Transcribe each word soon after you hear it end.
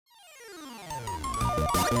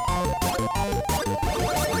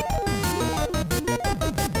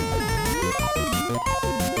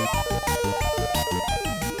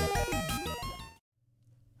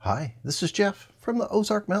Hi, this is Jeff from the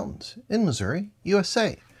Ozark Mountains in Missouri,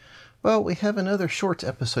 USA. Well, we have another short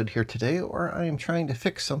episode here today where I am trying to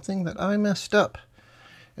fix something that I messed up.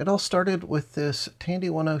 It all started with this Tandy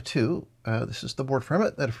 102. This is the board from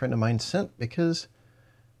it that a friend of mine sent because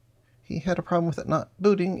he had a problem with it not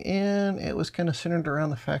booting, and it was kind of centered around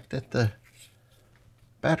the fact that the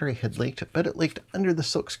battery had leaked, but it leaked under the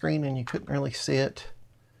silk screen and you couldn't really see it.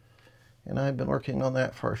 And I've been working on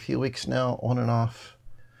that for a few weeks now, on and off.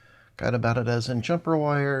 Got about a dozen jumper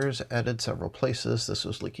wires, added several places. This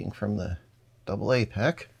was leaking from the AA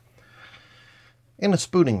pack. And it's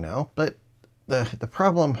booting now, but the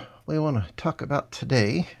problem we want to talk about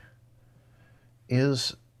today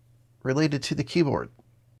is related to the keyboard.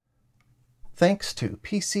 Thanks to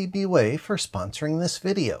PCB for sponsoring this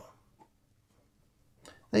video.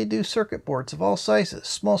 They do circuit boards of all sizes,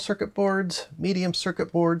 small circuit boards, medium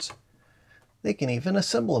circuit boards. They can even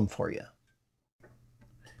assemble them for you.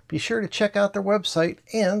 Be sure to check out their website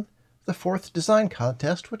and the 4th design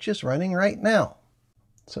contest, which is running right now.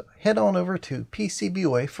 So head on over to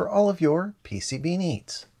PCB for all of your PCB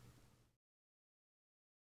needs.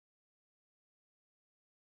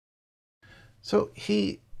 So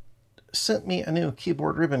he sent me a new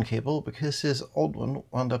keyboard ribbon cable because his old one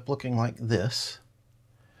wound up looking like this.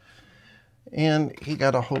 And he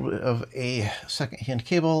got a hold of a secondhand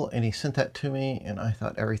cable and he sent that to me, and I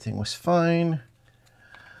thought everything was fine.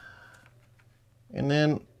 And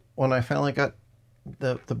then when I finally got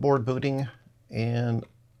the board booting and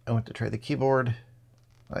I went to try the keyboard,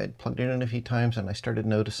 I had plugged it in a few times and I started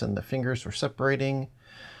noticing the fingers were separating.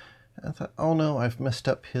 And I thought, oh no, I've messed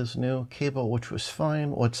up his new cable, which was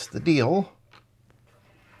fine. What's the deal?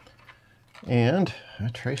 And I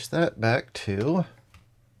traced that back to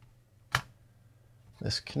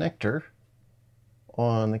this connector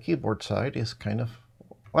on the keyboard side is kind of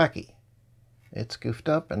wacky. It's goofed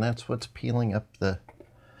up, and that's what's peeling up the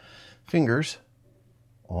fingers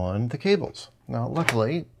on the cables. Now,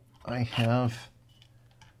 luckily, I have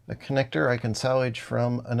a connector I can salvage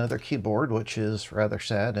from another keyboard, which is rather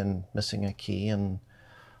sad and missing a key, and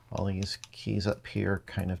all these keys up here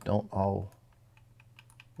kind of don't all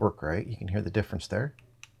work right. You can hear the difference there.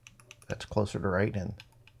 That's closer to right, and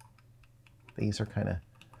these are kind of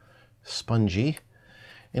spongy.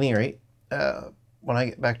 At any rate, when I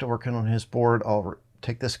get back to working on his board, I'll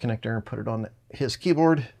take this connector and put it on his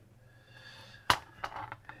keyboard,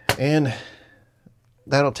 and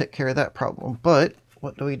that'll take care of that problem. But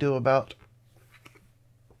what do we do about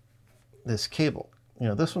this cable? You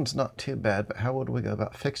know, this one's not too bad, but how would we go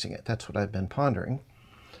about fixing it? That's what I've been pondering.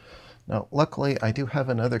 Now, luckily, I do have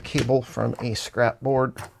another cable from a scrap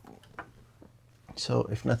board, so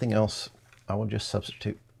if nothing else, I will just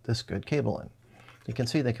substitute this good cable in. You can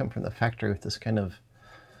see they come from the factory with this kind of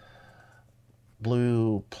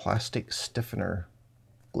blue plastic stiffener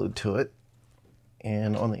glued to it.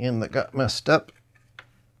 And on the end that got messed up,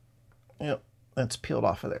 yep, that's peeled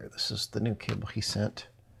off of there. This is the new cable he sent.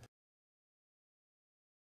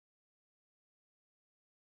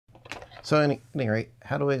 So at any rate,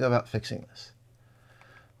 how do we go about fixing this?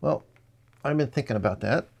 Well, I've been thinking about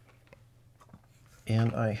that.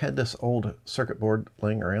 And I had this old circuit board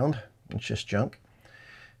laying around. It's just junk.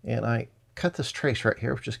 And I cut this trace right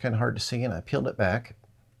here, which is kind of hard to see, and I peeled it back.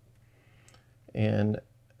 And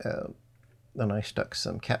then I stuck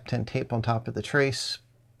some Cap 10 tape on top of the trace,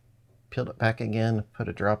 peeled it back again, put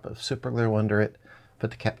a drop of super glue under it, put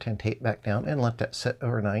the Cap 10 tape back down, and let that sit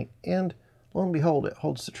overnight. And lo and behold, it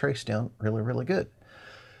holds the trace down really, really good.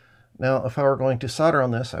 Now, if I were going to solder on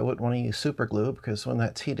this, I wouldn't want to use super glue because when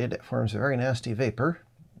that's heated, it forms a very nasty vapor,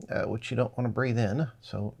 which you don't want to breathe in.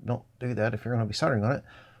 So don't do that if you're going to be soldering on it.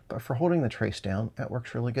 But for holding the trace down, that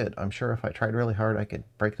works really good. I'm sure if I tried really hard, I could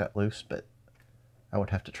break that loose, but I would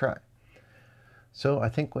have to try. So I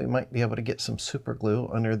think we might be able to get some super glue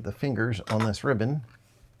under the fingers on this ribbon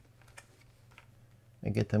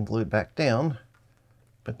and get them glued back down.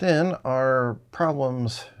 But then our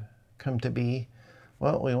problems come to be,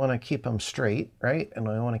 well, we want to keep them straight, right? And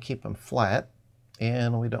we want to keep them flat,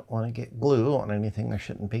 and we don't want to get glue on anything there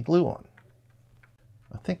shouldn't be glue on.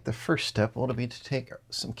 I think the first step will be to take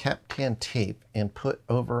some Cap 10 tape and put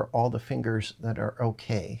over all the fingers that are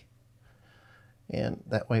okay. And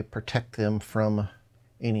that way protect them from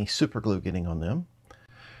any super glue getting on them.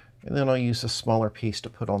 And then I'll use a smaller piece to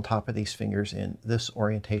put on top of these fingers in this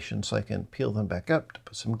orientation so I can peel them back up, to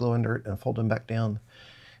put some glue under it and fold them back down.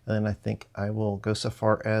 And then I think I will go so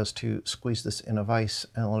far as to squeeze this in a vise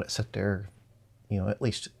and let it sit there at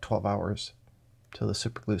least 12 hours till the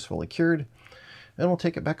super glue is fully cured. And we'll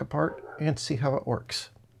take it back apart and see how it works.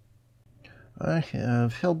 I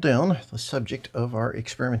have held down the subject of our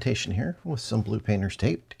experimentation here with some blue painter's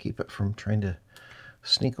tape to keep it from trying to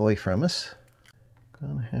sneak away from us.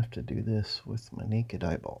 Gonna have to do this with my naked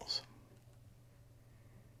eyeballs.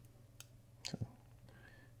 So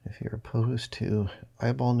if you're opposed to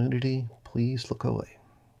eyeball nudity, please look away.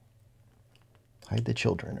 Hide the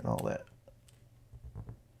children and all that.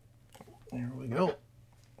 There we go.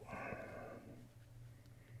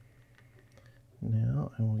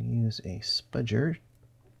 Now I will use a spudger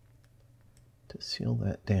to seal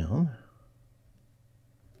that down.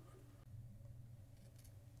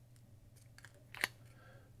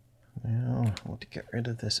 Now I want to get rid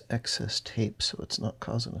of this excess tape so it's not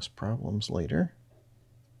causing us problems later.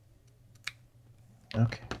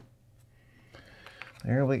 Okay.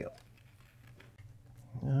 There we go.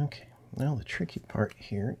 Okay, now the tricky part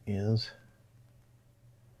here is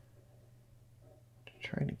to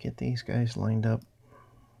try to get these guys lined up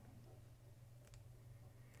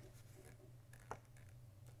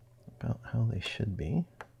about how they should be.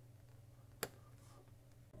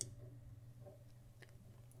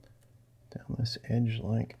 Down this edge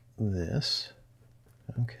like this.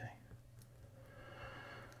 Okay.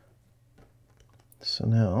 So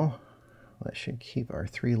now that should keep our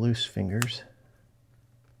 3 loose fingers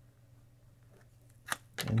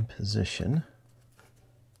in position.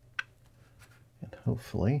 And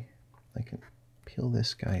hopefully I can peel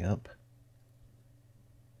this guy up.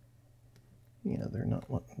 Yeah, they're not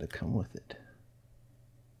wanting to come with it.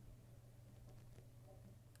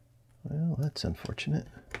 Well, that's unfortunate.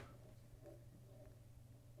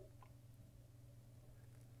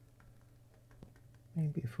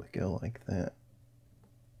 Maybe if we go like that,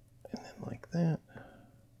 and then like that.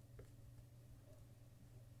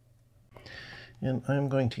 And I'm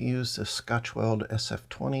going to use the Scotch Weld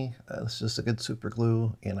SF20. This is a good super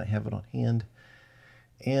glue, and I have it on hand.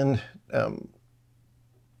 And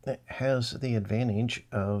it has the advantage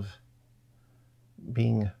of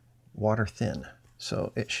being water thin.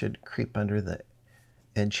 So it should creep under the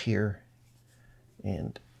edge here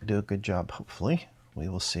and do a good job, hopefully. We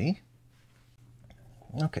will see.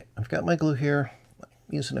 Okay, I've got my glue here. I'm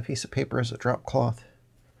using a piece of paper as a drop cloth.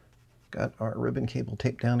 Got our ribbon cable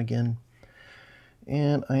taped down again.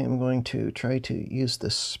 And I am going to try to use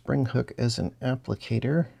this spring hook as an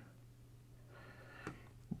applicator.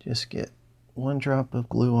 Just get 1 drop of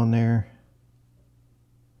glue on there.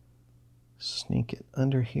 Sneak it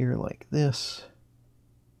under here like this.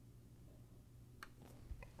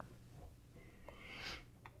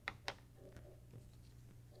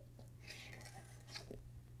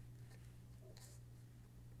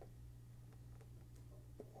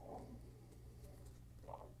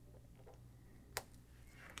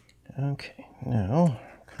 Okay, now,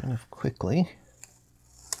 kind of quickly,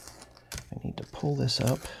 I need to pull this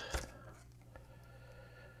up.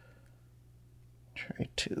 Try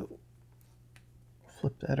to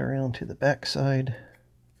flip that around to the back side.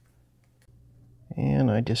 And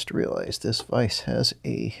I just realized this vise has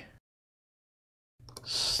a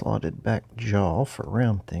slotted back jaw for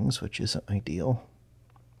round things, which isn't ideal.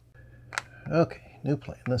 Okay, new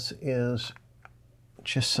plan. This is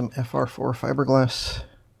just some FR4 fiberglass.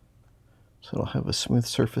 So it'll have a smooth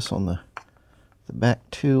surface on the back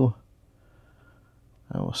too.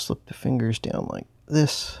 I will slip the fingers down like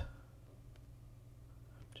this.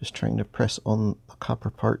 Just trying to press on the copper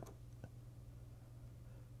part.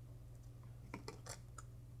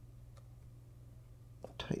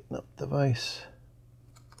 Tighten up the vise.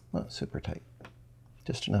 Not super tight.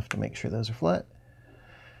 Just enough to make sure those are flat.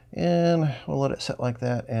 And we'll let it set like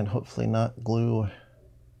that and hopefully not glue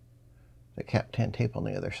the Cap-10 tape on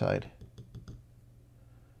the other side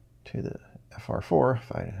to the FR4.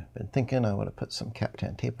 If I had been thinking, I would have put some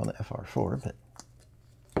Cap-10 tape on the FR4, but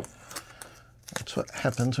that's what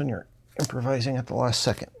happens when you're improvising at the last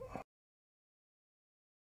second.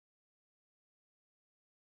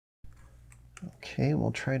 Okay,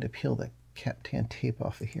 we'll try to peel the Cap-10 tape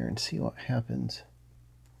off of here and see what happens.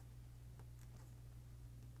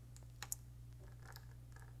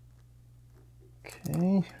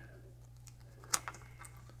 Okay.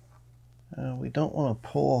 We don't want to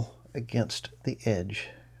pull against the edge.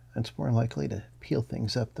 It's more likely to peel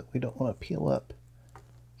things up that we don't want to peel up.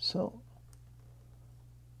 So,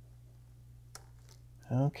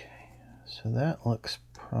 okay, so that looks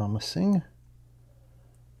promising.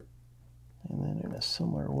 And then in a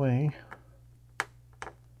similar way,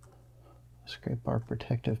 scrape our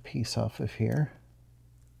protective piece off of here.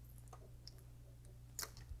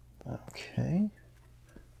 Okay.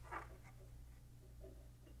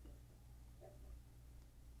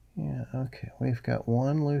 Okay, we've got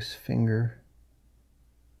one loose finger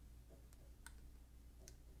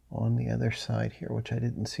on the other side here, which I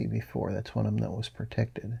didn't see before. That's one of them that was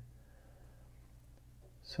protected.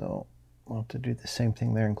 So I'll have to do the same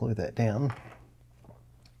thing there and glue that down.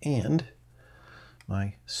 And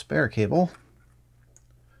my spare cable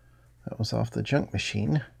that was off the junk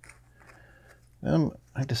machine.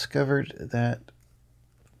 I discovered that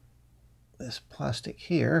this plastic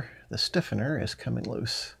here, the stiffener, is coming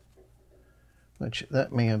loose, which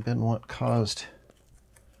that may have been what caused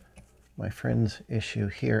my friend's issue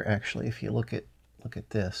here. Actually, if you look at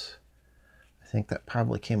this, I think that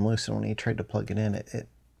probably came loose, and when he tried to plug it in, it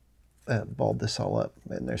balled this all up.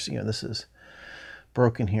 And there's, this is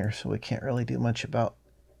broken here, so we can't really do much about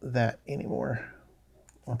that anymore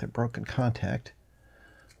with a broken contact,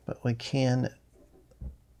 but we can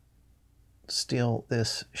steal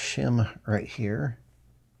this shim right here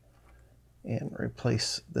and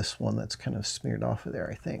replace this one that's kind of smeared off of there,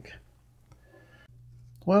 I think.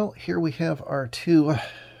 Well, here we have our two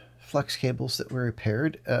flex cables that we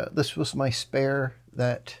repaired. This was my spare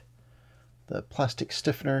that the plastic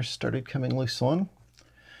stiffeners started coming loose on.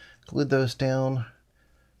 Glued those down,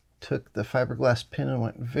 took the fiberglass pin and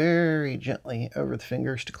went very gently over the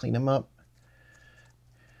fingers to clean them up,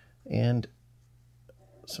 and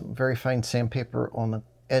some very fine sandpaper on the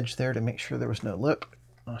edge there to make sure there was no lip.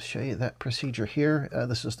 I'll show you that procedure here.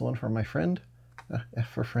 This is the one for my friend. F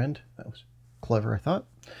for friend. That was clever, I thought.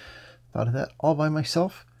 Thought of that all by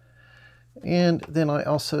myself. And then I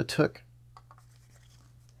also took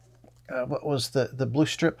what was the blue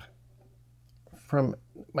strip from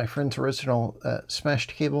my friend's original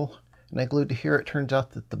smashed cable, and I glued to here. It turns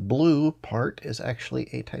out that the blue part is actually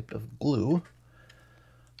a type of glue.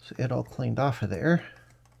 So it all cleaned off of there.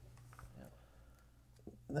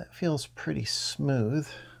 That feels pretty smooth.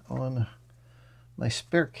 On my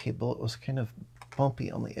spare cable, it was kind of bumpy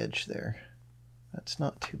on the edge there. That's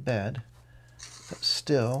not too bad. But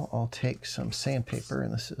still, I'll take some sandpaper,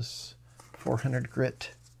 and this is 400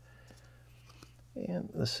 grit. And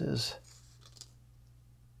this is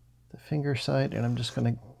the finger side, and I'm just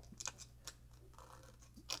going to...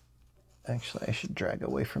 Actually, I should drag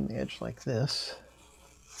away from the edge like this.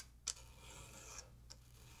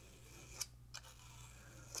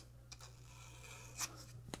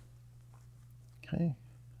 Okay,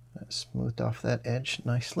 that smoothed off that edge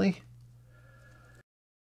nicely.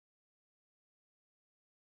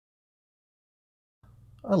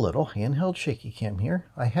 A little handheld shaky cam here.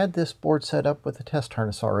 I had this board set up with a test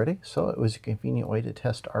harness already, so it was a convenient way to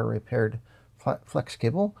test our repaired flex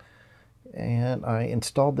cable. And I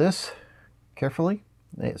installed this carefully.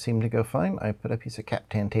 It seemed to go fine. I put a piece of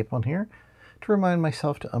Cap-Tan tape on here to remind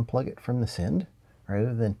myself to unplug it from this end,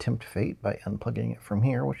 rather than tempt fate by unplugging it from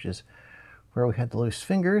here, which is where we had the loose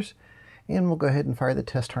fingers. And we'll go ahead and fire the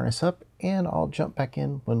test harness up, and I'll jump back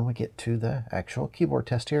in when we get to the actual keyboard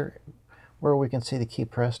test here, where we can see the key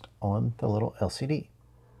pressed on the little LCD.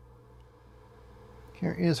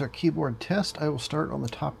 Here is our keyboard test. I will start on the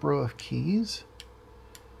top row of keys.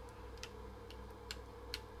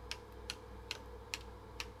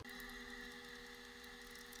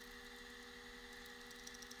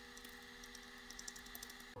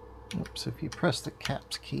 Oops, if you press the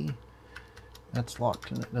caps key, that's locked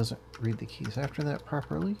and it doesn't read the keys after that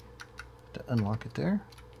properly. To unlock it there.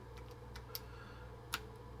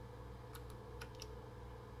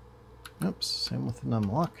 Oops, same with the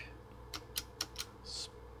numlock.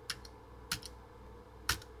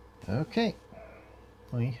 Okay,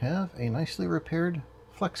 we have a nicely repaired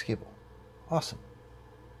flex cable. Awesome.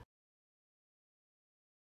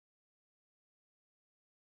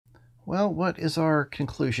 Well, what is our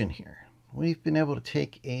conclusion here? We've been able to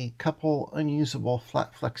take a couple unusable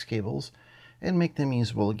flat flex cables and make them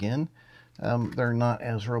usable again. They're not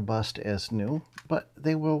as robust as new, but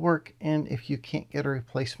they will work, and if you can't get a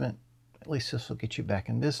replacement, at least this will get you back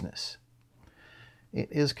in business. It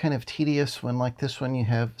is kind of tedious when, like this one, you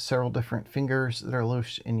have several different fingers that are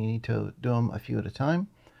loose and you need to do them a few at a time,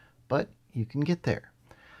 but you can get there.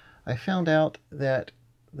 I found out that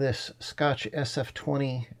this Scotch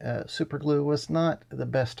SF20 super glue was not the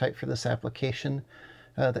best type for this application.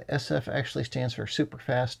 The SF actually stands for super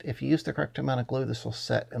fast. If you use the correct amount of glue, this will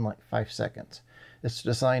set in like 5 seconds. It's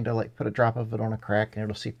designed to like put a drop of it on a crack and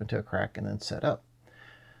it'll seep into a crack and then set up.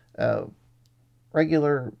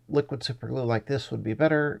 Regular liquid super glue like this would be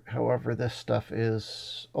better. However, this stuff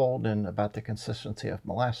is old and about the consistency of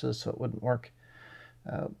molasses, so it wouldn't work.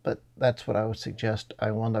 But that's what I would suggest.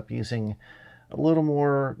 I wound up using a little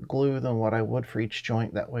more glue than what I would for each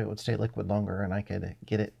joint. That way it would stay liquid longer and I could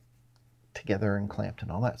get it together and clamped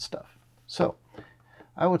and all that stuff. So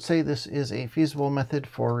I would say this is a feasible method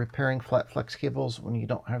for repairing flat flex cables when you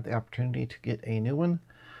don't have the opportunity to get a new one.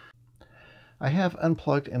 I have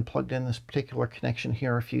unplugged and plugged in this particular connection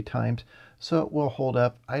here a few times, so it will hold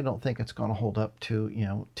up. I don't think it's going to hold up to,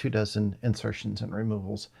 24 insertions and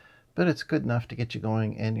removals, but it's good enough to get you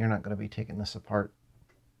going, and you're not going to be taking this apart,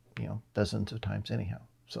 dozens of times anyhow.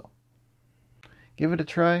 So give it a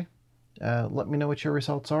try. Let me know what your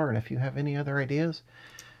results are, and if you have any other ideas.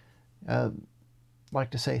 I'd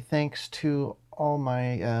like to say thanks to all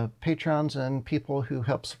my patrons and people who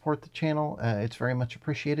help support the channel. It's very much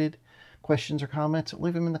appreciated. Questions or comments,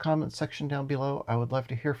 leave them in the comments section down below. I would love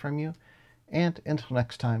to hear from you. And until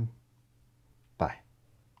next time, bye.